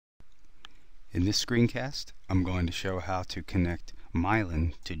In this screencast, I'm going to show how to connect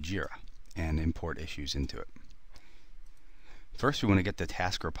Mylyn to Jira and import issues into it. First, we want to get the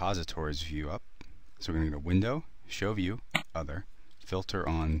task repositories view up. So we're going to go to Window, Show View, Other, filter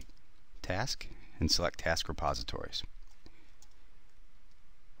on Task, and select Task Repositories.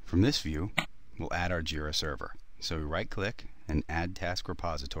 From this view, we'll add our Jira server. So we right-click and Add Task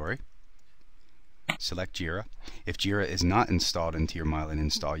Repository. Select Jira. If Jira is not installed into your Mylyn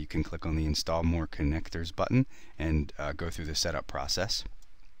install, you can click on the Install More Connectors button and go through the setup process.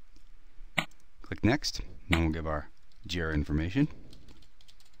 Click Next, and then we'll give our Jira information.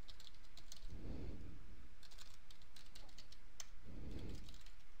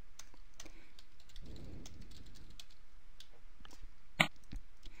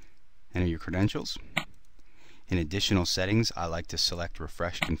 Enter your credentials. In additional settings, I like to select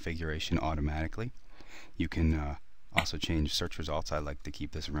Refresh Configuration automatically. You can also change search results. I like to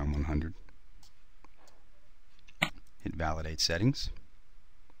keep this around 100. Hit Validate Settings.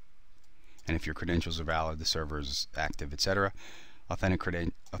 And if your credentials are valid, the server is active, etc.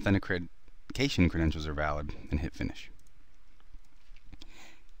 Authentication credentials are valid, and hit Finish.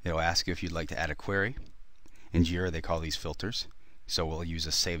 It'll ask you if you'd like to add a query. In Jira, they call these filters. So we'll use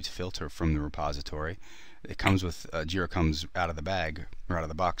a saved filter from the repository. It comes with Jira comes out of the bag or out of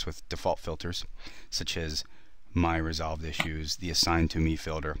the box with default filters, such as My Resolved Issues, the Assigned to Me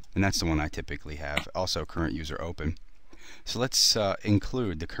filter, and that's the one I typically have. Also, Current User Open. So let's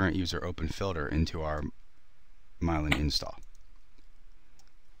include the Current User Open filter into our Mylyn install.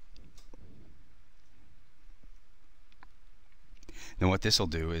 Now, what this will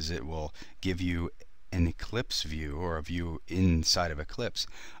do is it will give you an Eclipse view, or a view inside of Eclipse,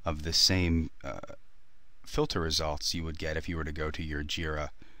 of the same filter results you would get if you were to go to your Jira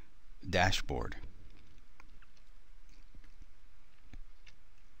dashboard.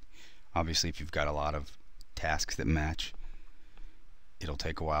 Obviously, if you've got a lot of tasks that match, it'll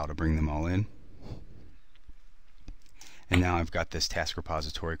take a while to bring them all in. And now I've got this task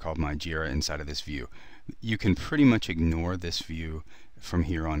repository called My Jira inside of this view. You can pretty much ignore this view from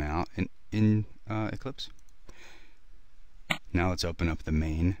here on out in Eclipse. Now let's open up the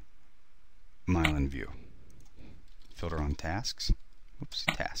main Mylyn view. Filter on Tasks,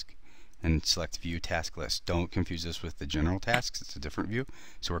 Task, and select View Task List. Don't confuse this with the General Tasks, it's a different view.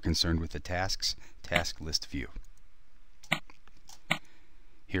 So we're concerned with the Tasks Task List view.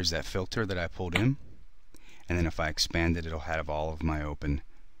 Here's that filter that I pulled in, and then if I expand it, it'll have all of my open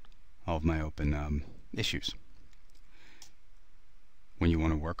issues. When you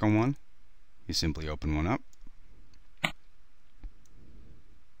want to work on one, you simply open one up,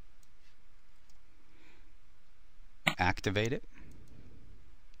 activate it,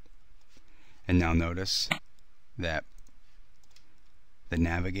 and now notice that the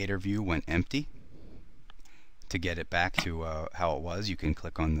navigator view went empty. To get it back to how it was, you can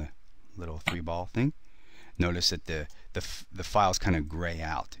click on the little 3-ball thing. Notice that the files kind of gray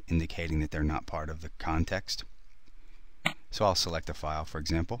out, indicating that they're not part of the context. So I'll select a file, for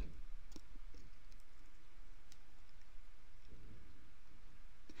example.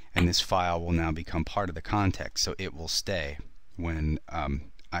 And this file will now become part of the context, so it will stay when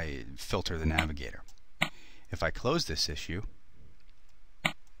I filter the navigator. If I close this issue,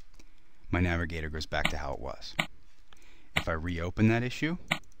 my navigator goes back to how it was. If I reopen that issue,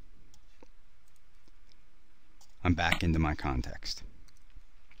 I'm back into my context.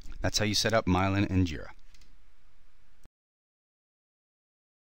 That's how you set up Mylyn and Jira.